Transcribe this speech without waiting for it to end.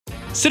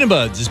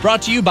Cinebuds is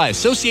brought to you by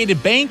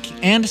Associated Bank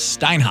and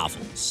Steinhoffel.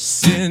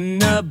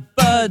 Cinebuds,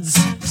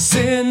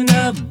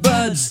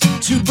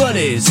 two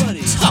buddies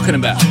talking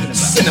about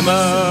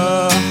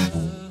cinema.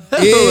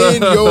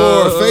 In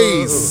your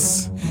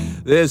face.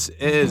 This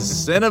is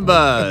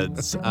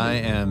Cinebuds. I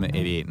am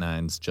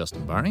 88.9's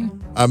Justin Barney.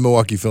 I'm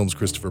Milwaukee Films'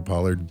 Christopher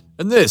Pollard.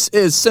 And this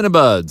is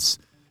Cinebuds.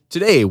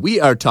 Today we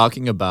are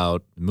talking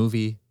about the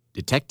movie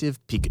Detective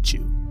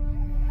Pikachu.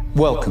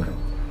 Welcome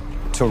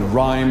to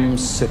Rhyme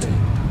City,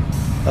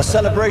 a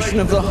celebration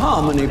of the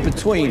harmony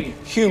between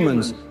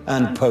humans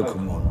and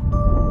Pokemon.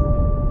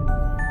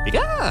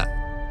 Yeah.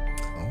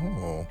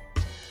 Oh.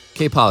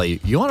 Okay, Polly,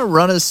 you want to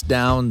run us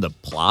down the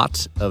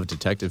plot of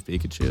Detective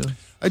Pikachu?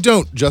 I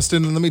don't,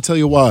 Justin, and let me tell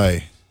you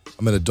why.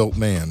 I'm an adult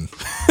man.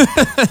 No,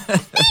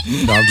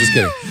 I'm just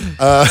kidding.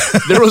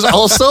 There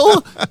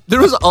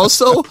was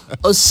also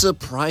a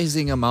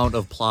surprising amount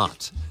of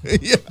plot.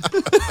 Yeah.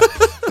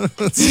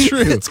 That's true.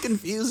 It's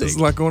confusing. There's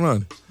a lot going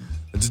on.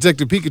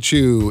 Detective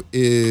Pikachu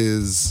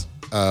is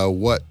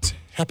what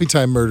Happy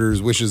Time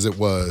Murders wishes it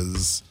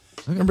was.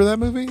 Remember that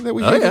movie that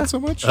we hated so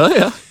much? Oh,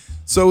 yeah.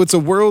 So it's a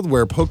world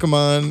where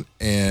Pokemon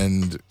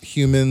and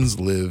humans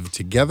live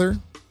together.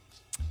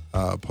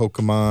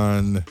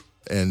 Pokemon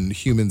and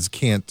humans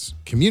can't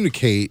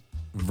communicate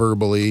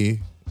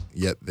verbally,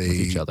 yet they With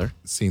each other.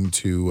 seem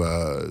to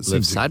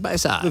Live side by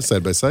side. Live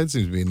side by side.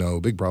 Seems to be no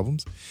big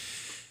problems.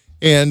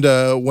 And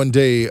one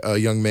day, a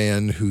young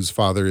man whose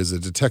father is a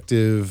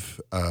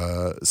detective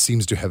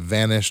seems to have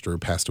vanished or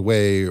passed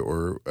away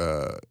or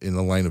in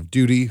the line of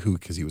duty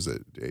because he was a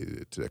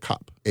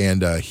cop.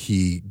 And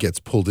he gets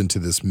pulled into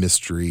this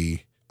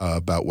mystery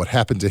about what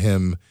happened to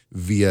him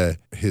via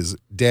his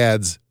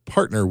dad's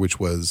partner, which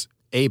was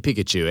a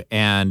Pikachu,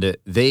 and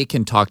they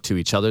can talk to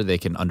each other. They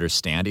can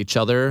understand each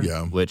other,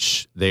 Yeah.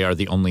 which they are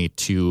the only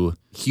two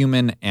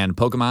human and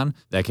Pokemon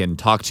that can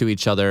talk to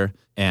each other.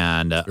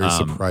 And very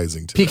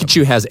surprising to them.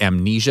 Pikachu has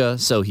amnesia,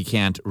 so he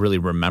can't really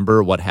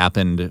remember what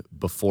happened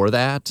before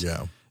that.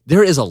 Yeah.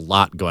 There is a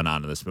lot going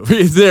on in this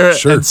movie.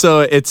 Sure. And so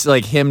it's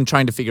like him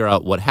trying to figure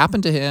out what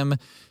happened to him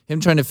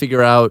trying to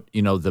figure out,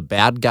 the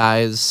bad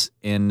guys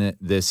in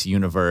this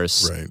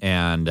universe, Right.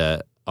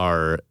 and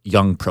our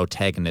young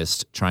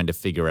protagonist trying to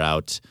figure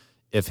out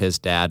if his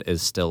dad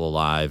is still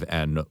alive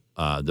and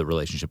the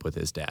relationship with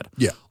his dad.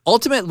 Yeah.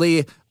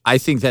 Ultimately, I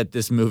think that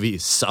this movie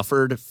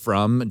suffered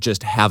from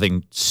just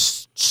having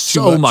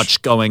so much.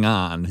 much going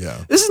on.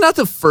 Yeah. This is not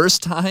the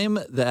first time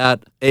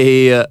that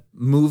a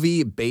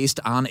movie based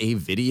on a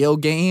video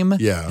game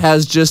Yeah.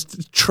 has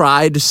just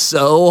tried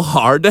so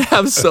hard to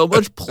have so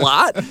much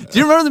plot. Do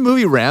you remember the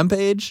movie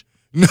Rampage?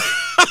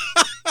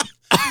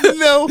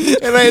 No,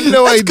 and I had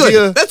no That's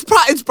idea. good.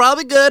 It's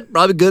probably good.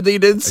 Probably good that you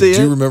didn't see I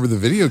do it. remember the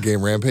video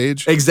game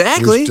Rampage.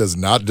 Exactly. Which does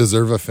not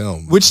deserve a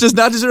film. Which does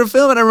not deserve a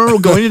film. And I remember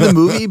going to the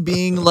movie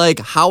being like,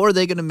 how are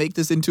they going to make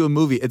this into a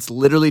movie? It's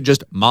literally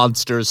just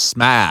Monsters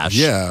Smash.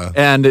 Yeah.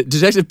 And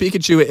Detective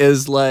Pikachu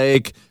is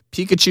like,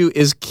 Pikachu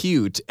is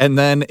cute. And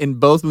then in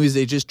both movies,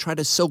 they just try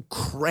to so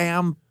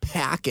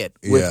cram-pack it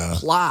with Yeah.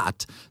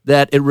 plot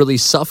that it really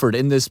suffered.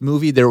 In this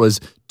movie, there was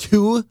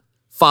two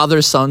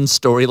father-son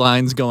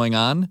storylines going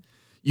on.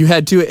 You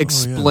had to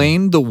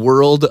explain the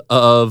world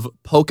of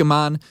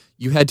Pokemon.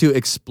 You had to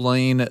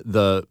explain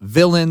the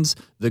villains,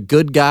 the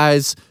good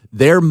guys,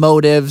 their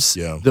motives,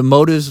 Yeah. the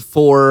motives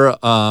for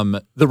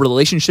the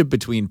relationship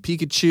between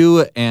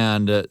Pikachu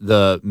and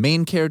the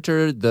main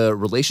character, the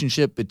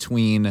relationship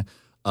between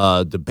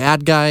the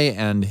bad guy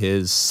and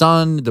his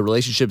son, the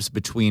relationships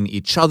between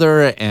each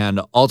other, and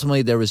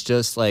ultimately there was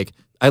just like,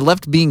 I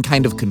left being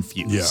kind of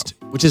confused,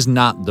 which is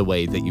not the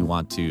way that you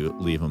want to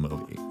leave a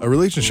movie. A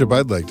relationship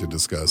I'd like to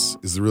discuss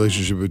is the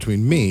relationship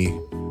between me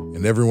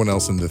and everyone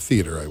else in the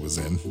theater I was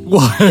in.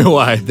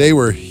 Why? They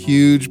were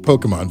huge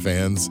Pokemon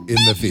fans in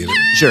the theater.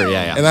 Sure,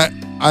 yeah. And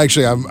I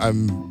actually,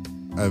 I'm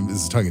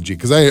this is tongue in cheek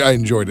because I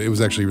enjoyed it. It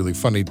was actually really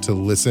funny to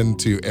listen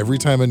to every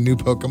time a new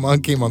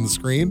Pokemon came on the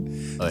screen,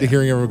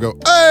 hearing everyone go,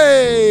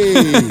 "Hey!"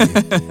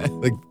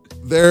 Like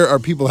there are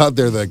people out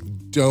there that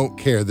don't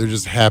care. They're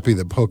just happy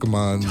that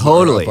Pokemon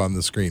Totally. are up on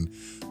the screen.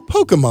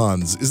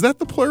 Pokemons, is that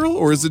the plural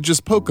or is it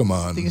just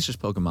Pokemon? I think it's just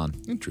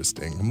Pokemon.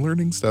 Interesting. I'm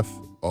learning stuff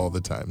all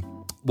the time.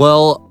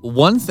 Well,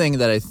 one thing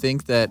that I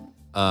think that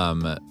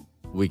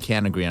we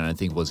can agree on, I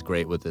think was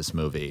great with this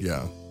movie,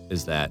 Yeah.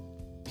 is that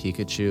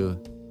Pikachu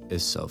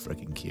is so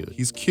freaking cute.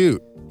 He's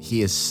cute.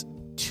 He is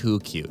too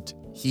cute.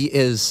 He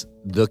is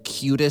the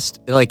cutest.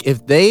 Like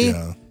if they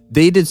Yeah.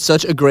 did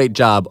such a great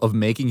job of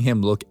making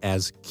him look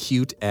as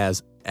cute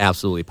as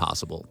absolutely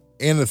possible.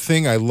 And the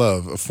thing I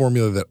love, a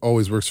formula that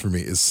always works for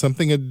me, is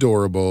something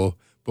adorable,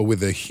 but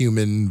with a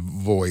human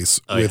voice,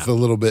 with a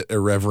little bit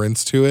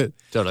irreverence to it.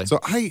 Totally. So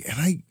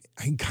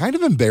I'm kind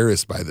of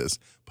embarrassed by this,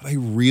 but I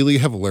really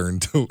have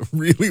learned to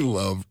really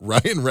love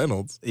Ryan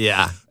Reynolds.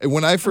 Yeah. And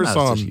when I first not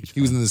saw such a him, huge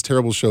he was in this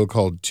terrible show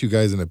called Two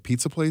Guys in a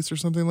Pizza Place or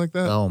something like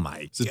that. Oh my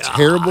It's a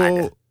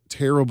God.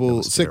 terrible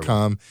was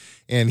sitcom.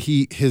 And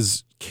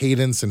his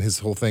cadence and his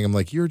whole thing, I'm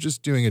like, you're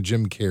just doing a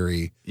Jim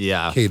Carrey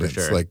Yeah, for cadence.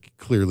 sure. Like,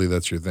 clearly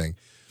that's your thing.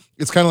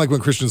 It's kind of like when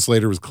Christian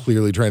Slater was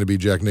clearly trying to be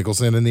Jack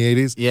Nicholson in the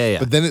 80s. Yeah.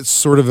 But then it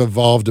sort of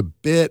evolved a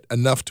bit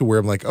enough to where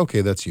I'm like,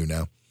 okay, that's you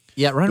now.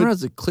 Yeah, Ryan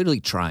Reynolds is clearly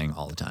trying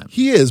all the time.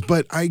 He is,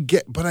 but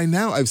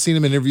I've seen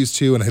him in interviews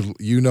too, and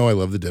I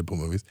love the Deadpool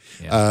movies.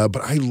 Yeah.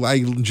 But I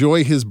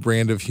enjoy his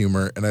brand of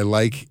humor, and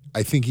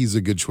I think he's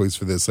a good choice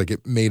for this. Like,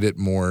 it made it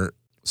more.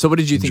 So what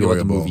did you think about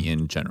the enjoyable. movie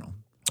in general?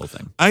 Whole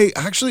thing. I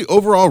actually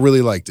overall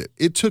really liked it.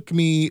 It took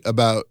me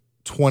about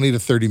 20 to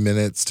 30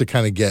 minutes to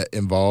kind of get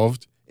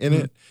involved in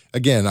it.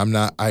 Again, I'm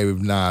not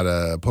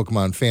a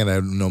Pokemon fan. I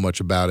don't know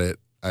much about it.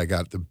 I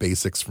got the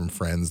basics from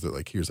friends that,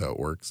 like, here's how it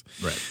works.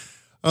 Right.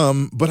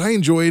 But I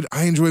enjoy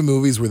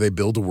movies where they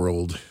build a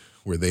world,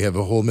 where they have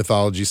a whole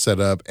mythology set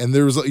up. And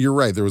you're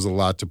right, there was a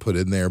lot to put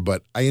in there,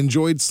 but I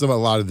enjoyed a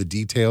lot of the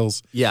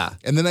details. Yeah.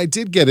 And then I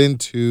did get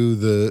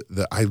into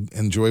I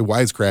enjoy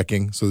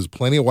wisecracking. So there's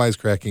plenty of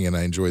wisecracking, and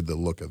I enjoyed the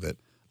look of it.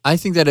 I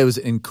think that it was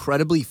an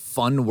incredibly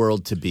fun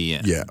world to be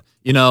in. Yeah.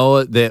 You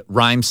know, that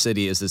Rhyme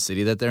City is the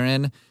city that they're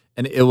in.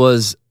 And it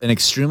was an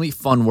extremely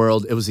fun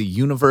world. It was a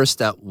universe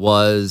that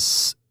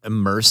was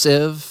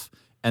immersive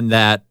and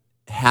that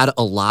had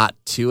a lot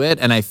to it.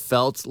 And I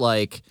felt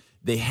like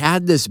they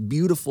had this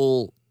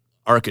beautiful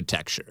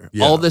architecture.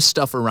 Yeah. All this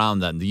stuff around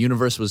them. The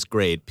universe was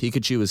great.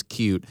 Pikachu was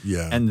cute.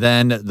 Yeah. And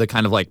then the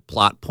kind of like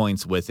plot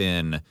points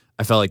within,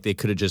 I felt like they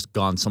could have just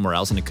gone somewhere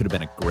else and it could have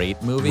been a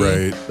great movie.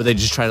 Right. But they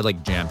just tried to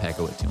like jam pack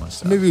it with too much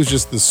stuff. Maybe it was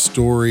just the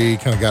story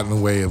kind of got in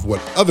the way of what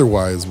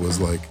otherwise was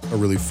like a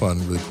really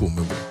fun, really cool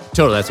movie.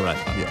 Totally, that's what I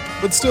thought.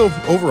 Yeah. But still,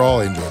 overall,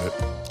 I enjoyed it.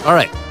 All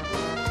right.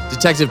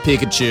 Detective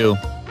Pikachu.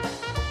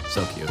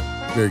 So cute.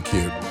 Very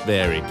cute.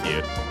 Very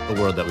cute. The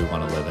world that we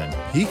want to live in.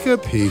 Pika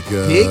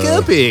Pika.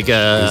 Pika Is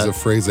Pika. a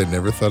phrase I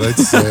never thought I'd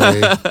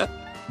say.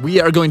 We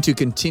are going to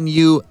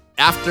continue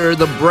after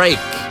the break.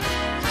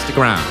 Stick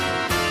around.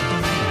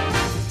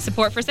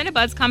 Support for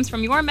Cinebuds comes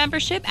from your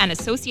membership and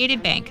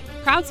Associated Bank,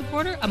 proud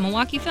supporter of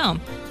Milwaukee Film,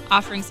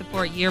 offering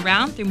support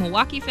year-round through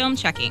Milwaukee Film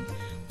Checking.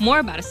 More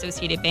about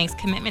Associated Bank's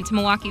commitment to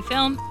Milwaukee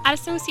Film at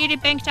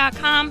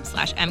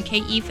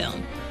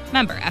associatedbank.com/MKEFilm.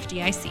 Member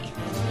FDIC.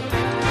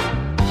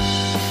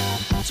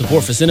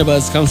 Support for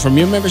Cinebuds comes from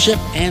your membership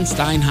and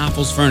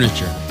Steinhafels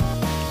Furniture,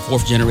 a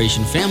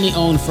fourth-generation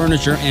family-owned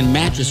furniture and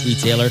mattress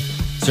retailer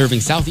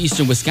serving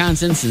southeastern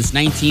Wisconsin since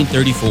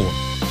 1934.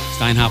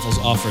 Steinhafels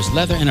offers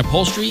leather and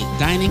upholstery,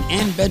 dining,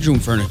 and bedroom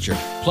furniture,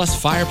 plus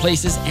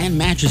fireplaces and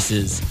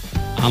mattresses.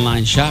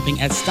 Online shopping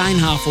at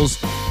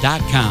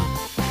steinhafels.com.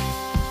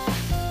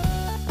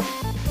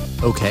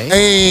 Okay.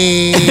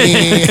 Hey.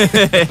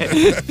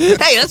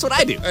 Hey, that's what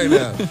I do. I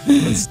know.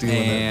 Let's do it.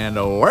 And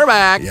we're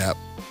back. Yep.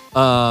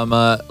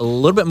 A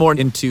little bit more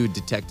into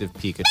Detective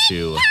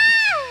Pikachu.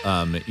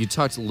 You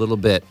talked a little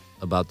bit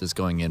about this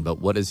going in, but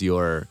what is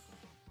your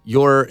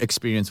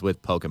experience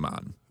with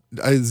Pokemon?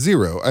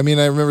 Zero. I mean,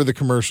 I remember the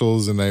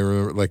commercials, and I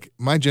remember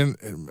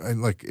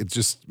it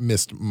just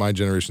missed my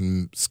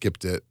generation.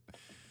 Skipped it.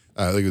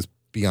 I think it was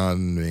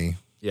beyond me.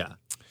 Yeah.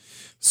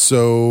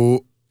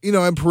 So,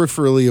 I'm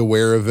peripherally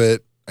aware of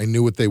it. I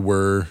knew what they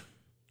were.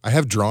 I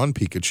have drawn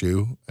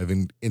Pikachu. I've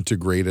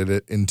integrated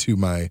it into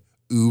my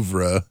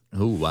oeuvre.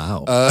 Oh,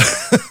 wow.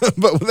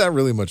 But without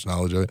really much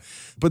knowledge of it.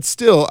 But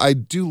still, I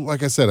do,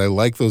 like I said, I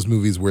like those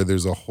movies where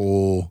there's a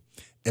whole,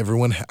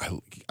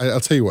 I'll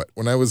tell you what,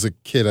 when I was a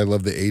kid, I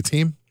loved the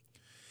A-Team.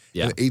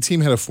 Yeah. And the A-Team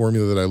had a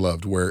formula that I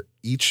loved where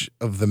each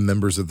of the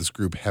members of this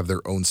group have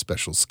their own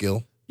special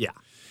skill. Yeah.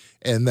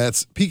 And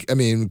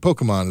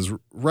Pokemon is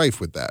rife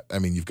with that. I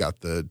mean, you've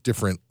got the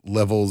different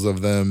levels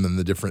of them and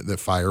the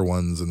fire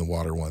ones and the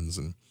water ones.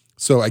 And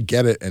so I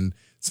get it. And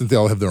since they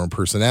all have their own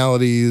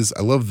personalities,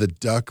 I love the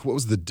duck. What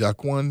was the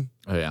duck one?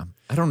 Oh, yeah.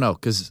 I don't know,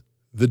 because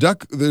The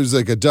duck, there's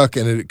like a duck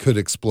and it could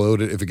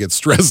explode if it gets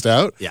stressed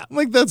out. Yeah. I'm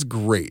like, that's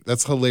great.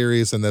 That's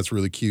hilarious and that's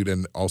really cute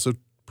and also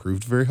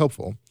proved very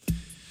helpful.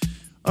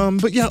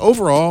 But yeah,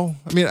 overall,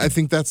 I mean, I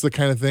think that's the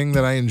kind of thing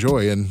that I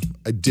enjoy, and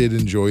I did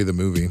enjoy the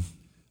movie.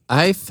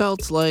 I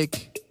felt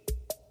like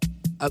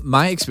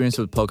my experience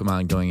with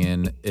Pokemon going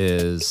in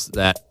is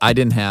that I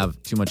didn't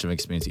have too much of an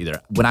experience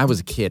either. When I was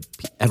a kid,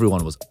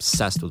 everyone was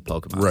obsessed with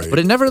Pokemon. Right. But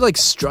it never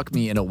struck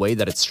me in a way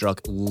that it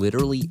struck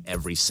literally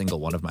every single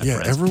one of my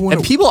friends. Everyone.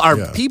 And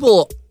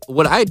people,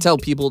 when I tell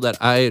people that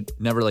I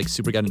never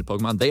super got into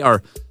Pokemon, they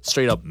are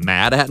straight up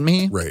mad at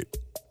me. Right.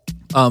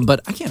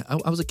 But I can't.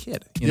 I was a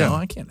kid. You know,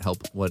 I can't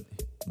help what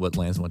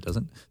lands and what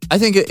doesn't. I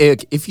think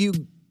if you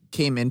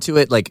came into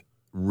it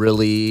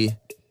really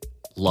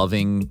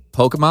loving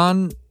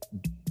Pokemon,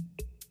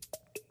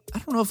 I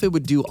don't know if it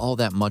would do all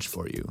that much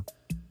for you.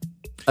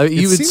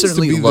 You would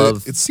certainly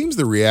love. It seems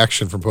the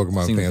reaction from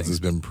Pokemon Seen fans things.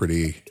 has been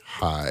pretty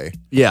high.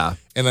 Yeah.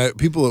 And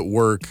people at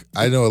work,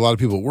 I know a lot of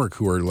people at work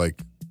who are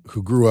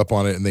who grew up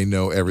on it and they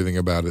know everything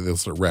about it. They'll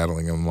start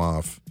rattling them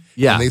off.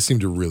 Yeah. And they seem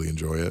to really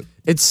enjoy it.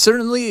 It's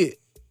certainly,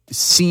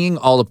 seeing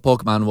all the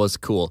Pokemon was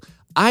cool.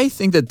 I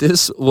think that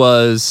this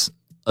was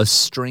a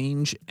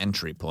strange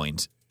entry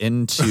point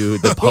into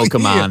the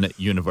Pokemon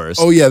universe.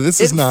 Oh, yeah.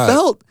 This is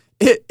not.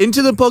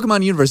 Into the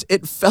Pokemon universe,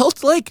 it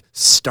felt like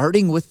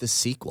starting with the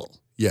sequel.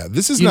 Yeah,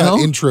 this is You not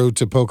know? intro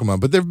to Pokemon,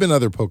 but there have been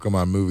other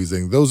Pokemon movies,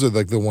 and those are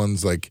like the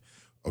ones like,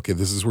 okay,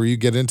 this is where you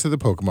get into the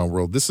Pokemon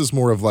world. This is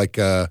more of like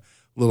a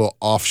little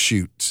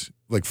offshoot,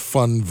 like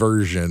fun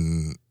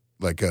version,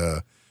 like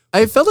a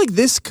I felt like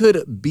this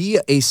could be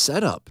a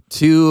setup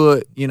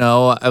to,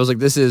 I was like,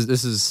 this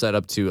is set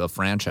up to a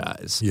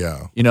franchise.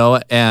 yeah.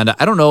 And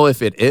I don't know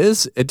if it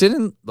is. It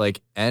didn't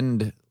like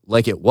end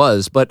like it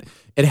was, but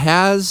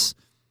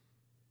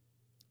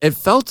it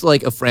felt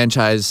like a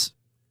franchise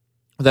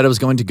that it was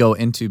going to go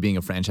into being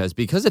a franchise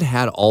because it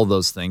had all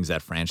those things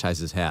that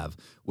franchises have,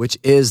 which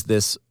is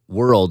this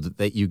world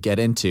that you get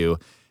into.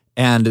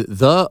 And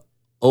the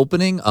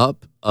opening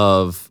up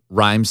of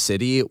Rhyme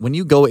City, when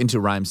you go into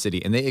Rhyme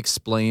City and they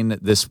explain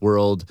this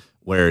world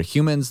where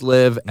humans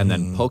live and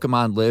then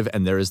Pokemon live,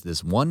 and there is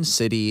this one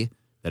city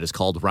that is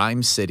called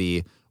Rhyme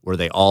City where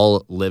they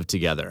all live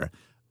together.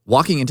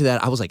 Walking into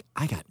that, I was like,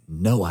 I got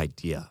no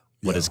idea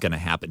what is going to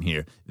happen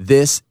here.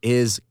 This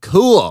is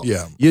cool.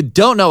 Yeah. You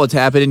don't know what's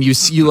happening. You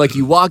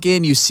walk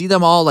in, you see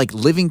them all like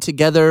living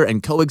together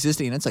and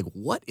coexisting, and it's like,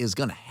 what is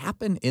going to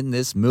happen in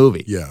this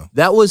movie? Yeah.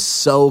 That was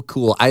so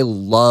cool. I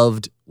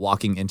loved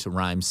walking into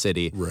Rhyme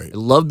City. Right. I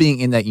love being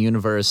in that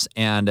universe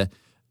and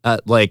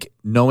like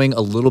knowing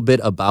a little bit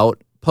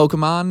about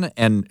Pokemon.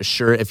 And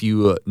sure, if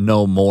you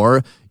know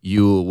more,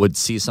 you would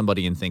see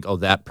somebody and think, oh,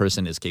 that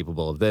person is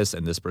capable of this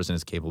and this person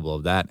is capable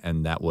of that.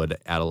 And that would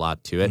add a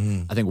lot to it.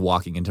 I think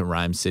walking into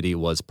Rhyme City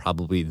was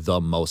probably the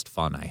most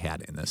fun I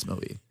had in this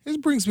movie. This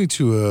brings me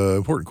to an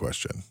important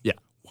question. Yeah.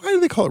 Why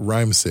do they call it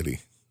Rhyme City?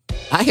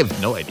 I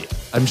have no idea.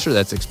 I'm sure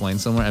that's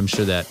explained somewhere. I'm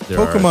sure that there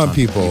are Pokemon tons of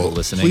people,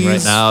 listening please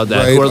right now that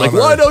write who are like, on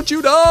why our- don't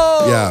you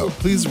know? Yeah,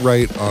 please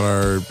write on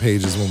our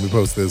pages when we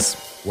post this.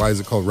 Why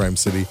is it called Rhyme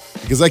City?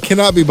 Because I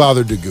cannot be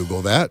bothered to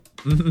Google that,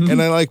 and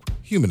I like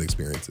human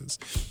experiences.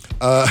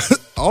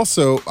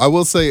 Also, I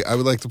will say I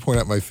would like to point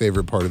out my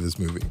favorite part of this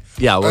movie.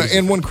 Yeah, what is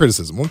and one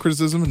criticism.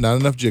 Not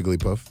enough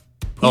Jigglypuff.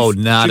 Oh,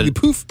 not a-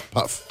 Jigglypoof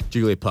Puff.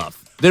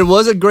 Jigglypuff. There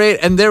was a great,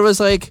 and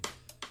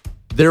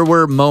there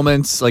were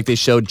moments like they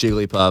showed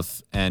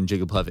Jigglypuff and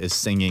Jigglypuff is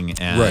singing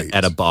Right.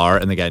 at a bar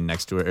and the guy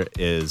next to her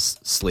is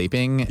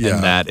sleeping. Yeah.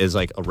 And that is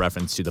like a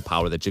reference to the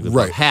power that Jigglypuff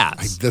Right.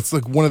 has. That's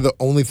like one of the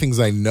only things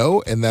I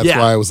know, and that's Yeah.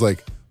 why I was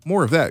like,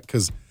 more of that,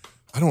 because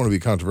I don't want to be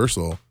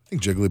controversial. I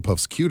think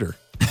Jigglypuff's cuter.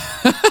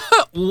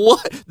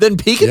 What? Then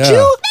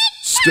Pikachu?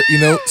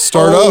 Yeah.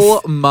 Start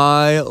off. Oh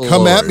my lord.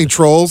 Come at me,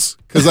 trolls,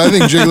 because I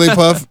think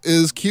Jigglypuff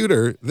is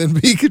cuter than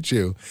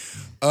Pikachu.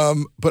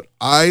 But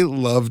I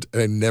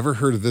never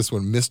heard of this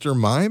one, Mr.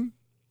 Mime.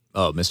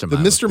 Oh, Mr. The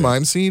Mime. Mr.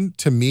 Mime scene,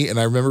 to me, and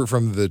I remember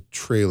from the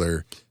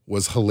trailer,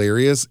 was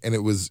hilarious, and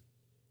it was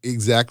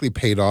exactly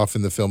paid off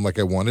in the film like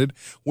I wanted,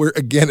 where,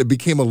 again, it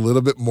became a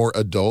little bit more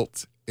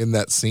adult in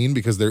that scene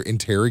because they're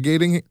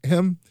interrogating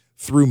him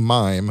through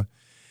mime,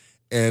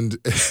 and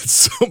at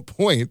some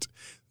point,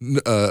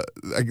 I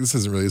guess this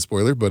isn't really a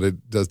spoiler, but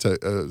it does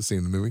scene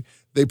in the movie,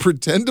 they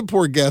pretend to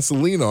pour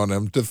gasoline on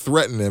him to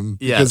threaten him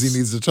because Yes. he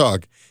needs to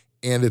talk.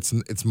 And it's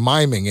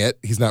miming it.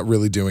 He's not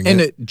really doing And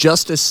it.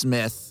 Justice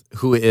Smith,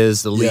 who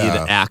is the lead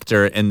Yeah.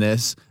 actor in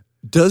this,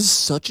 does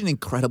such an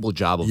incredible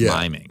job of Yeah.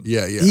 miming.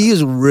 Yeah, yeah. He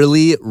is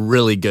really,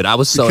 really good. I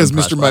was so Because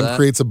impressed Mr. by Mime that.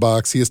 creates a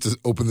box. He has to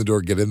open the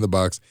door, get in the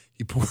box.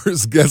 He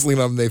pours gasoline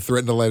on him. They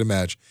threaten to light a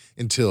match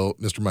until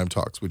Mr. Mime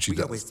talks, which he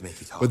does.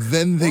 But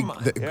then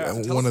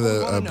one of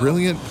the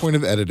brilliant point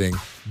of editing,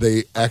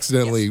 they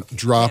accidentally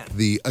drop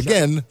the,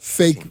 again,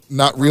 fake,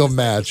 not real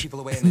match. And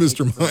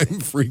Mr.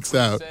 Mime freaks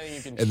out.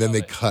 And then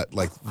they cut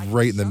like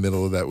right in the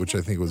middle of that, which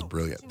I think was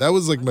brilliant. That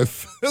was like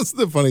that's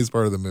the funniest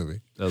part of the movie.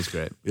 That was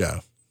great.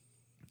 Yeah.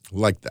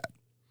 Like that.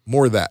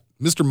 More of that.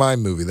 Mr.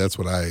 Mime movie, that's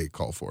what I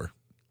call for.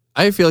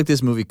 I feel like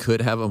this movie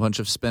could have a bunch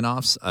of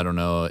spin-offs. I don't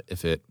know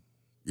if it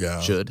Yeah.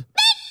 should.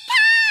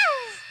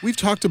 We've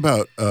talked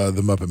about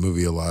the Muppet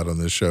movie a lot on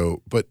this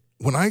show, but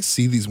when I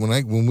see these,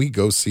 when we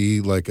go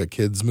see like a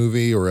kids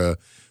movie or a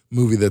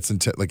movie that's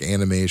like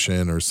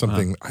animation or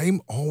something, I'm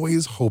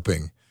always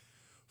hoping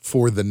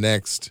for the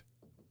next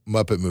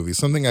Muppet movie,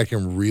 something I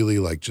can really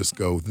like just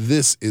go,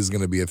 this is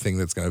going to be a thing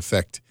that's going to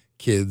affect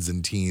kids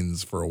and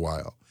teens for a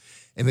while.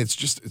 And it's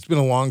been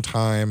a long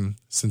time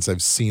since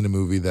I've seen a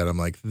movie that I'm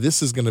like,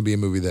 this is going to be a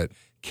movie that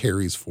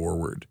carries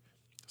forward.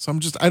 So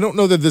I don't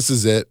know that this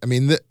is it. I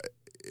mean,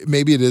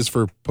 maybe it is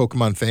for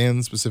Pokemon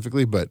fans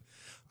specifically, but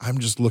I'm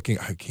just looking,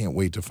 I can't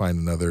wait to find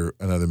another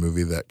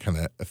movie that kind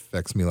of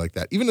affects me like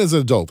that. Even as an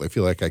adult, I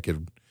feel like I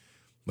could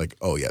like,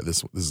 oh yeah,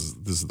 this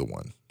is the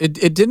one. It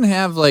didn't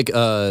have like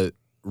a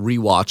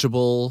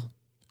rewatchable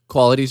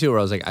quality to it where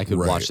I was like, I could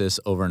Right. watch this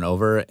over and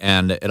over.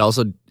 And it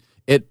also,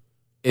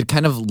 it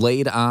kind of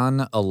laid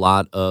on a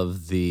lot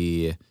of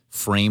the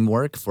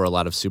framework for a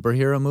lot of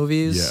superhero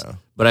movies. Yeah.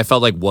 But I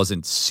felt like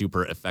wasn't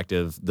super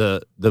effective.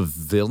 The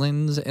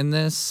villains in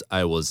this,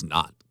 I was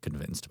not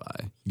convinced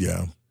by.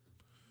 Yeah.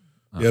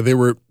 Yeah, they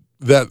were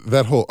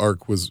that whole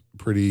arc was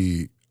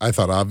pretty, I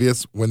thought,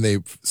 obvious when they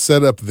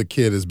set up the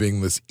kid as being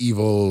this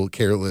evil,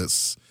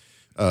 careless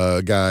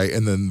guy,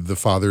 and then the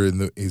father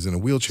he's in a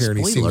wheelchair, and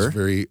he Spoiler. seems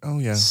very. Oh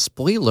yeah,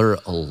 Spoiler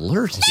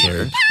alert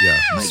here. yeah,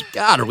 My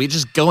God, are we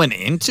just going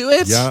into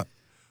it? yeah.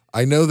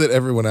 I know that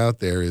everyone out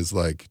there is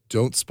like,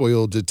 don't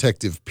spoil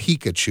Detective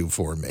Pikachu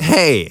for me.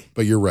 Hey.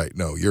 But you're right.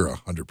 No, you're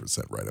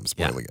 100% right. I'm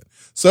spoiling it.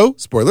 So,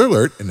 spoiler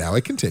alert, and now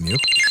I continue.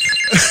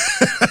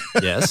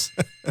 Yes.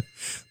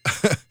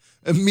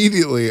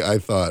 Immediately, I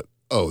thought,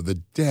 oh, the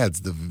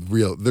dad's the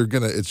real.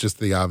 It's just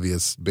the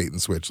obvious bait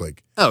and switch.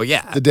 Like, Oh,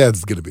 yeah. the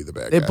dad's going to be the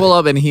bad They guy. pull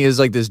up, and he is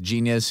like this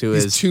genius who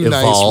He's is too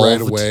evolved.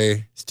 nice right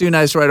away. He's too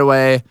nice right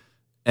away.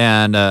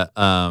 And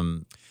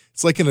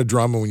It's like in a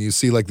drama when you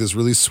see like this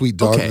really sweet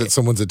dog Okay. that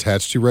someone's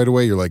attached to right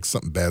away. You're like,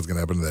 something bad's going to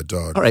happen to that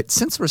dog. all right,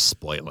 since we're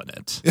spoiling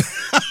it.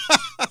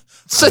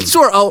 Since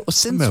we're Open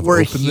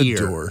here,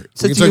 the door. We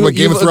since can talk about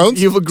Game of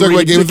Thrones? You've Talk about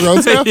agreed Game of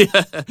Thrones now?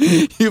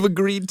 Yeah, you've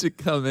agreed to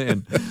come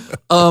in.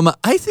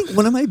 I think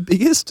one of my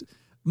biggest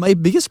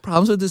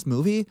problems with this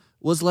movie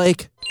was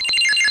like,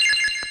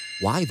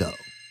 why though?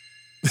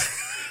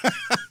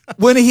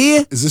 When he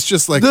Is this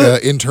just like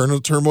The- internal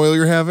turmoil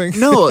you're having?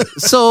 no,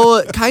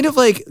 so kind of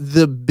like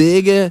the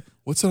big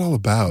What's it all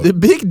about?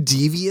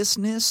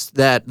 deviousness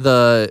that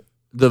the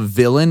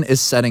villain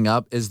is setting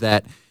up is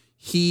that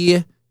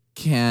he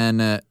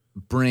can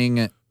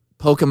bring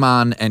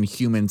Pokemon and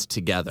humans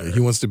together.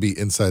 He wants to be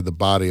inside the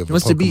body of a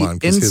wants to be Pokemon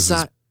because his is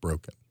inside-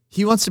 broken.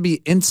 He wants to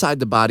be inside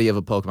the body of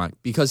a Pokemon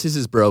because his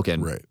is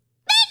broken. Right.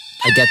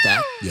 I get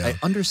that. Yeah. I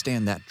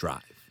understand that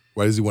drive.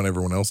 Why does he want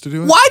everyone else to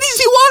do it? Why does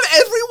he want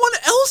everyone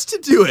else to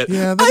do it?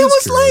 Yeah, that I is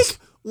was curious. like,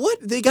 what?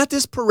 They got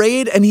this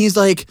parade and he's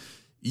like,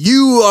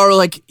 you are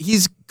like,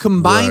 he's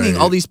combining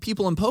Right. all these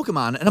people in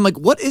Pokemon. And I'm like,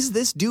 what is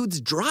this dude's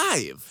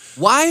drive?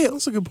 Why?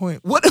 That's a good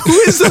point. Who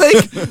is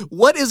like,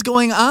 what is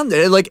going on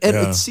there? Like,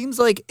 Yeah. it seems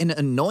like an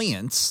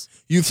annoyance.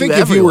 You to think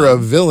if you were a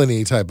everyone.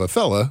 villainy type of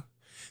fella,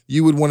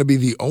 you would want to be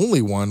the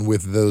only one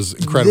with those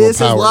incredible This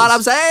powers. is what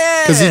I'm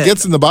saying. Because he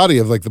gets in the body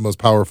of like the most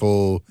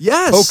powerful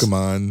Yes.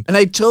 Pokemon. And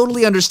I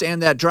totally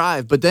understand that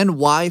drive, but then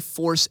why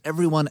force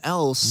everyone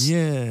else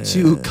Yeah.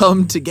 to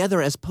come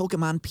together as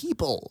Pokemon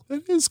people?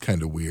 That is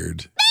kind of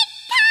weird.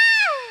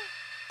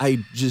 I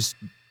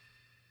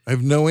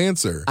have no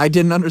answer. I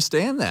didn't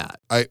understand that.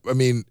 I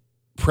mean,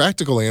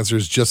 practical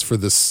answers just for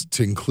this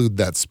to include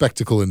that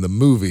spectacle in the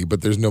movie,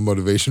 but there's no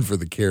motivation for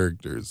the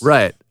characters.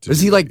 Right. to Was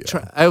do he that, like,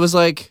 yeah. I was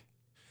like,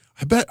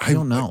 I bet. I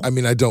don't know. I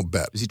mean, I don't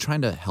bet. was he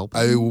trying to help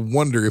I him?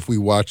 wonder if we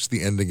watch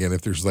the end again,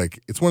 if there's like,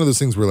 it's one of those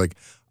things where like,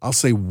 I'll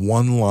say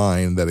one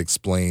line that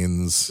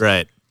explains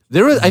Right.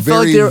 There was, I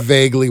felt very like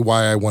vaguely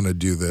why I want to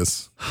do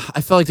this.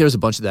 I felt like there was a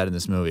bunch of that in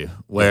this movie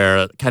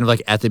where kind of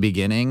like at the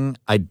beginning,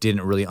 I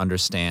didn't really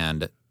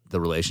understand the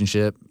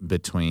relationship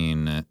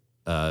between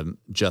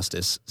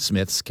Justice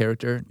Smith's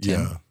character,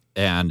 Tim, Yeah.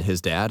 and his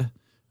dad.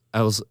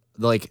 I was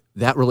like,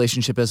 that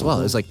relationship as well.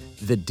 It was like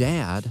the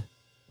dad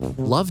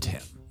loved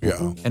him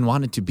Yeah. and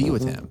wanted to be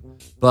with him,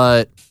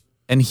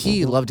 and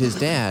he loved his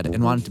dad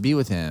and wanted to be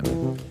with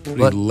him.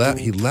 But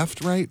He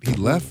left, right? He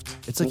left?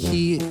 it's like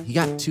he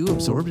got too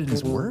absorbed in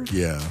his work.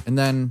 Yeah. And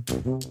then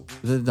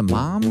the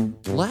mom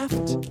left.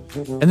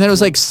 And then it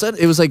was like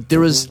it was like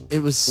it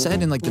was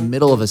said in like the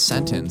middle of a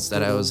sentence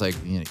that I was like,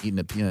 eating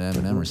a peanut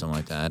M&M or something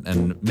like that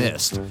and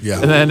missed.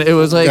 Yeah. And then it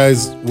was like,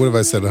 Guys, what have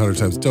I said 100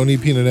 times? Don't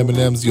eat peanut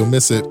M&Ms. You'll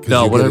miss it. 'cause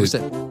No, you get whatever it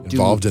said- dude.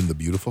 involved in the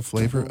beautiful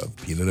flavor of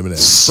peanut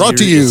M&Ms. Brought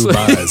to you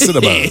by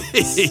Cinnabon.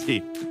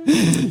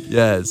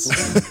 yes.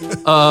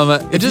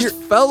 It just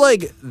felt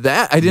like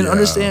that. I didn't Yeah.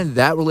 understand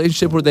that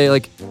relationship where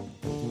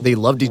they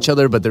loved each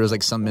other, but there was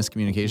like some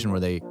miscommunication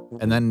where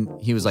and then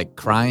he was like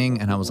crying,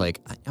 and I was like,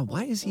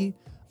 why is he?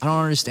 I don't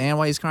understand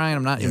why he's crying.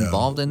 I'm not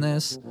involved in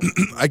this.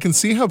 I can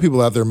see how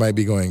people out there might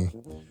be going,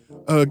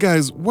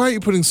 guys, why are you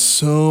putting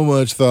so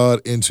much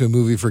thought into a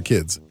movie for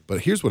kids?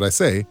 But here's what I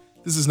say.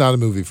 This is not a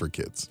movie for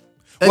kids.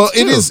 That's well,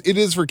 true. it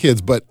is for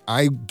kids, but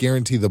I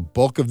guarantee the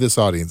bulk of this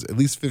audience, at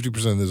least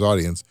 50% of this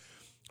audience,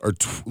 are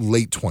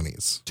late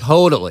 20s.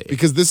 Totally.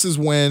 Because this is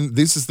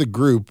the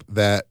group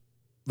that,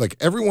 like,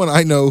 everyone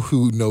I know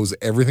who knows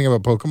everything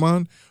about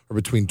Pokemon are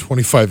between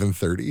 25 and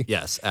 30.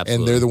 Yes, absolutely.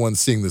 And they're the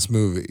ones seeing this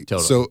movie.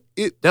 Totally. So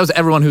that was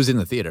everyone who's in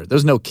the theater.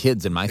 There's no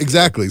kids in my theater.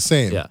 exactly,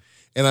 same. Yeah.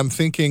 And I'm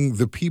thinking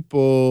the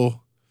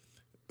people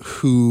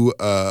who,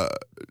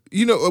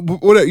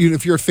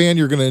 if you're a fan,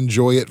 you're going to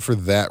enjoy it for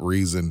that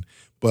reason.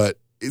 But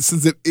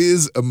since it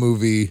is a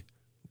movie,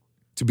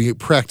 to be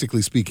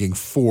practically speaking,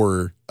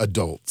 for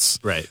adults,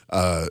 Right.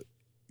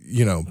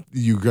 you're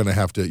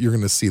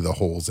gonna see the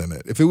holes in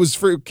it. If it was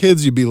for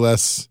kids, you'd be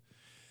less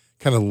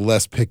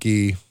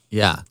picky,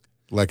 Yeah.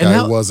 like And I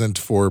that- wasn't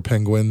for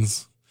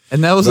penguins.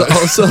 And that was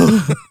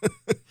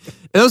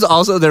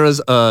also there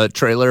was a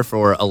trailer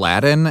for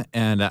Aladdin,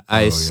 and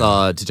I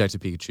saw Detective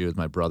Pikachu with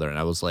my brother, and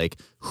I was like,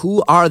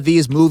 who are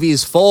these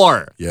movies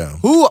for? Yeah.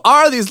 Who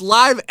are these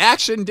live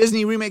action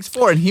Disney remakes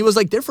for? And he was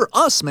like, they're for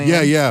us, man.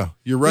 Yeah, He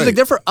you're was right. like,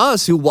 they're for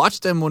us who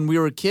watched them when we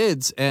were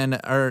kids, and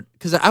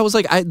because I was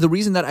like, the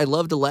reason that I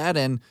loved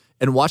Aladdin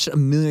and watched it a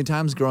million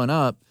times growing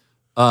up,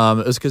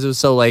 was because it was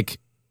so like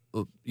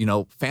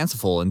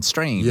fanciful and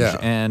strange Yeah.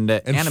 and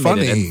animated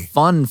funny. and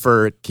fun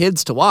for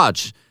kids to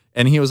watch.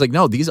 And he was like,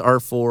 no, these are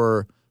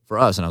for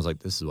us. And I was like,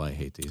 this is why I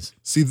hate these.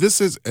 See,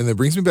 and it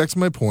brings me back to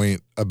my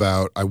point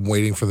about I'm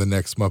waiting for the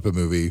next Muppet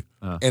movie.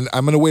 And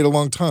I'm going to wait a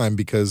long time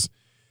because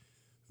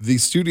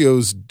these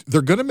studios,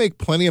 they're going to make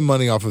plenty of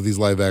money off of these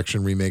live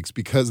action remakes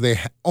because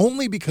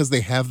only because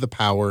they have the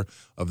power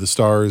of the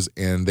stars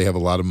and they have a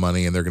lot of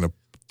money and they're going to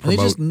promote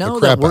They just know the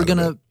crap that we're out of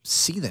going it. to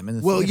see them in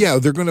the Well, theater. yeah,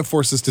 they're going to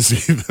force us to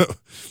see them.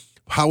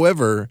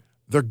 However,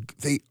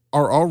 they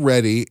are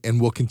already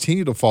and will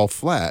continue to fall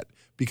flat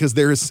because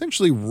they're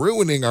essentially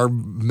ruining our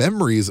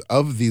memories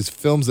of these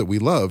films that we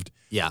loved.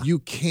 Yeah. You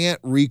can't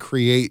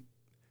recreate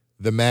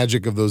the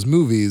magic of those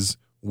movies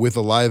with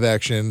a live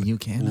action You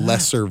cannot.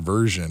 lesser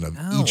version of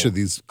each of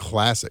these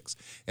classics.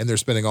 And they're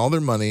spending all their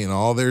money and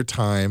all their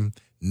time,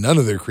 none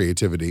of their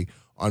creativity,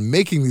 on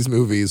making these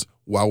movies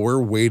while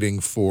we're waiting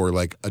for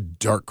like a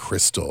Dark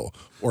Crystal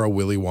or a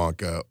Willy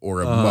Wonka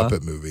or a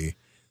Muppet movie.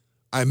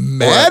 I'm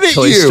mad at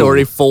Toy you.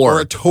 Story 4.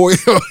 Or a toy.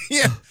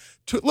 Yeah.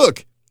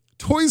 Look,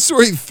 Toy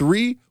Story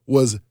 3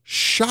 was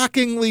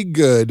shockingly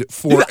good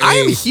for Dude, I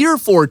am here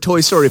for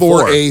Toy Story 4.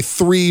 for a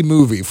 3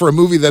 movie. For a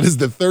movie that is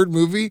the 3rd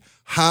movie,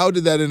 how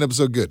did that end up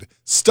so good?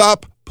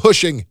 Stop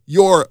pushing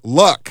your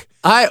luck.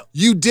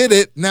 You did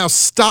it. Now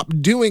stop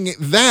doing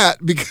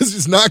that because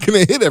it's not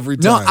going to hit every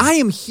No, time. I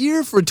am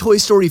here for Toy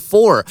Story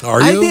 4.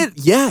 Are I you? did,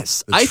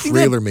 yes. The I think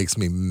trailer makes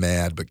me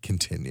mad, but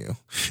continue.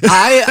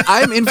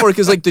 I'm in for it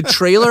because like the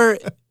trailer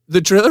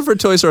for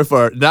Toy Story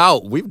 4. Now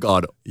we've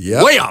gone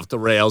Yep. way off the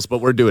rails, but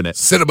we're doing it.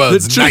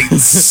 Cinebuds The tra-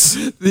 Nights.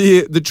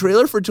 The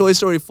trailer for Toy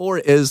Story 4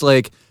 is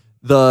like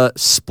the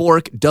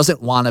spork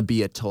doesn't want to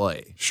be a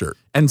toy. Sure.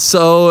 And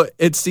so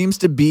it seems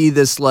to be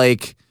this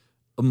like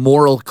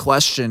moral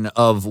question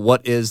of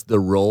what is the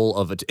role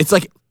of it. It's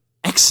like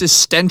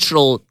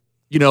existential,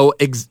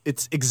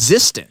 its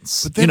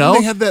existence. But then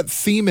they have that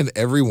theme in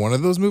every one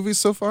of those movies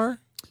so far.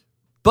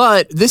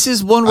 But this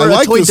is one where I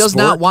like a toy the does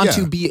not spork, want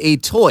yeah. to be a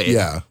toy.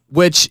 Yeah.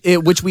 Which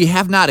we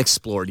have not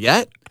explored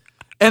yet.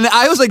 And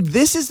I was like,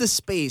 this is the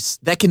space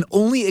that can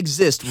only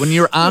exist when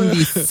you're on the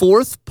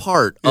 4th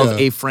part of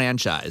Yeah. a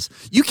franchise.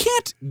 You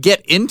can't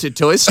get into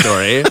Toy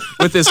Story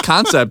with this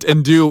concept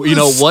and do, what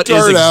is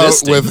Start out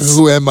existence. with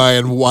who am I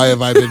and why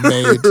have I been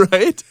made?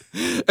 Right?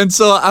 And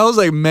so I was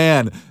like,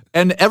 man.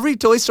 And every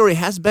Toy Story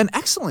has been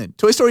excellent.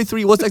 Toy Story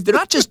 3 was like, they're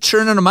not just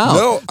churning them out.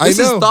 No, I this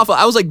know. is thoughtful.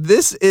 I was like,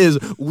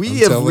 we I'm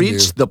have telling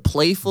reached you, the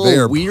playful, they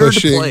are weird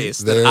pushing place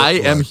that their I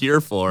am luck. here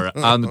for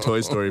on the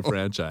Toy Story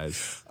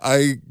franchise.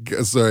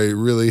 Sorry,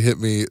 really hit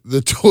me.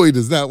 The toy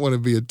does not want to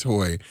be a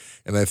toy.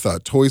 And I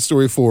thought Toy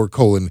Story 4,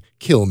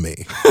 kill me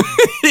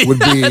would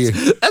be,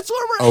 That's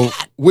where we're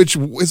at. which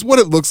is what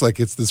it looks like.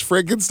 It's this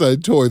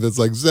Frankenstein toy that's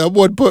like,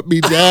 someone put me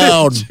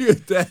down.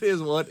 Dude, that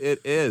is what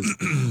it is.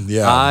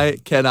 Yeah. I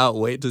cannot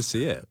wait to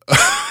see it.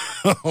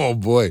 Oh,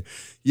 boy.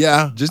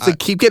 Yeah. Just to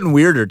keep getting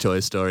weirder, Toy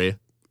Story.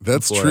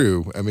 That's before.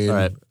 true. I mean, All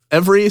right.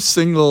 Every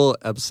single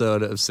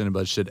episode of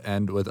Cinebuds should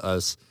end with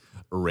us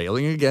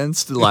railing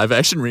against the live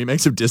action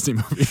remakes of Disney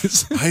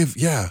movies.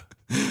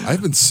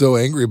 I've been so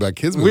angry about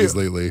kids movies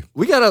lately.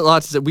 We got a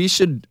lot to say.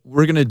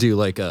 We're going to do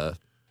like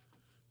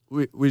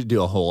we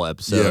do a whole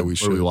episode Yeah, we where we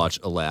should. watch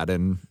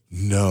Aladdin.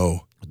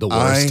 No. The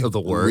worst I of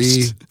the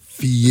worst.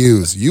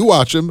 Refuse. You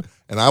watch them,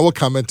 and I will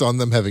comment on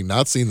them having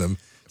not seen them.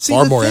 See,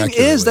 far the more thing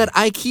accurately. is that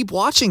I keep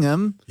watching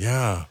them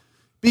Yeah.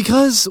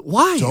 because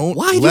why? Don't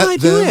Why do let I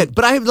do them- it?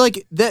 But I'm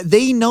like that.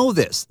 They know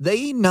this.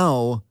 They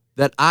know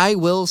that I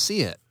will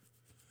see it.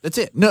 That's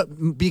it. No,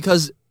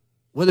 because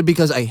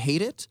I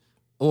hate it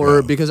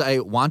or because I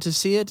want to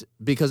see it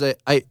because they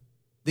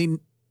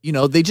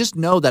just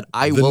know that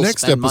I The will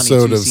next spend money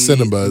episode to of see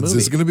the Cinebuds movie.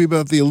 is going to be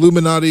about the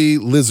Illuminati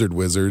lizard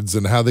wizards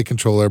and how they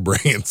control our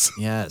brains.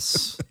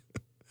 Yes.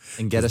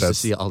 And get us to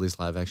see all these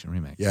live action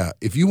remakes. Yeah.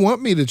 If you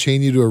want me to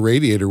chain you to a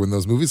radiator when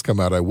those movies come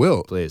out, I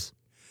will. Please.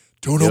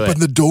 Don't Do open it.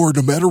 the door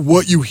no matter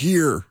what you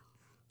hear.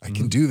 I Mm-hmm.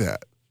 can do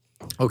that.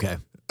 Okay.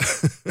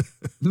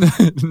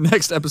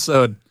 Next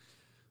episode,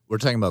 we're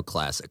talking about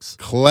classics.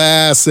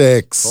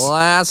 Classics.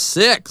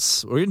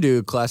 Classics. We're going to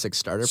do classic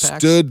starter packs.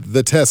 Stood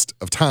the test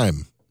of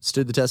time.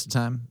 Stood the test of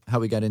time. How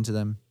we got into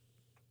them.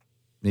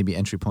 Maybe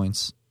entry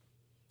points.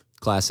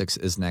 Classics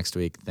is next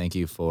week. Thank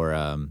you for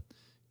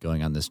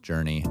going on this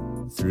journey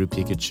through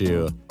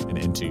Pikachu and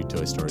into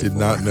Toy Story Did 4.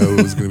 not know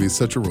it was going to be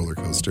such a roller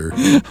coaster.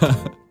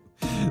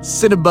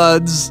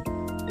 Cinebuds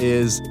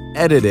is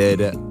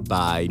edited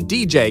by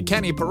DJ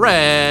Kenny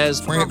Perez.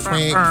 Frank.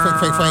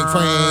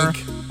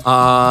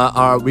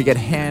 We get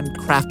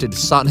handcrafted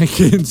sonic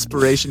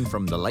inspiration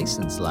from the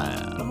License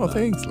Lab. Oh,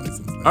 thanks,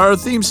 license. Our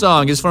theme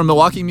song is from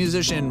Milwaukee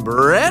musician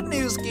Brett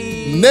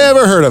Newski.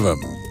 Never heard of him.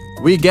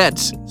 We get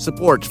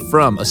support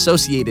from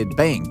Associated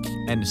Bank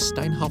and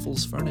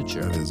Steinhoffel's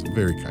Furniture. That is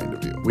very kind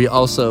of you. We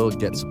also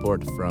get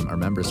support from our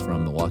members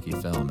from Milwaukee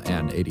Film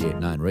and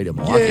 88.9 Radio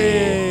Milwaukee.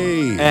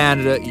 Yay!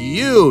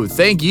 And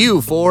thank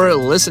you for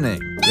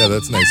listening. Yeah,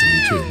 that's nice of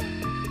you,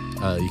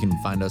 too. You can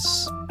find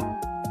us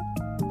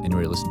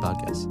anywhere you listen to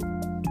podcasts.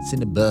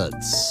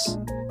 Cinebuds.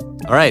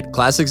 All right,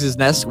 classics is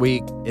next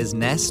week.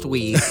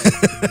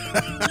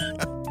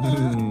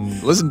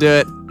 Listen to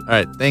it. All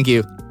right, thank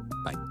you.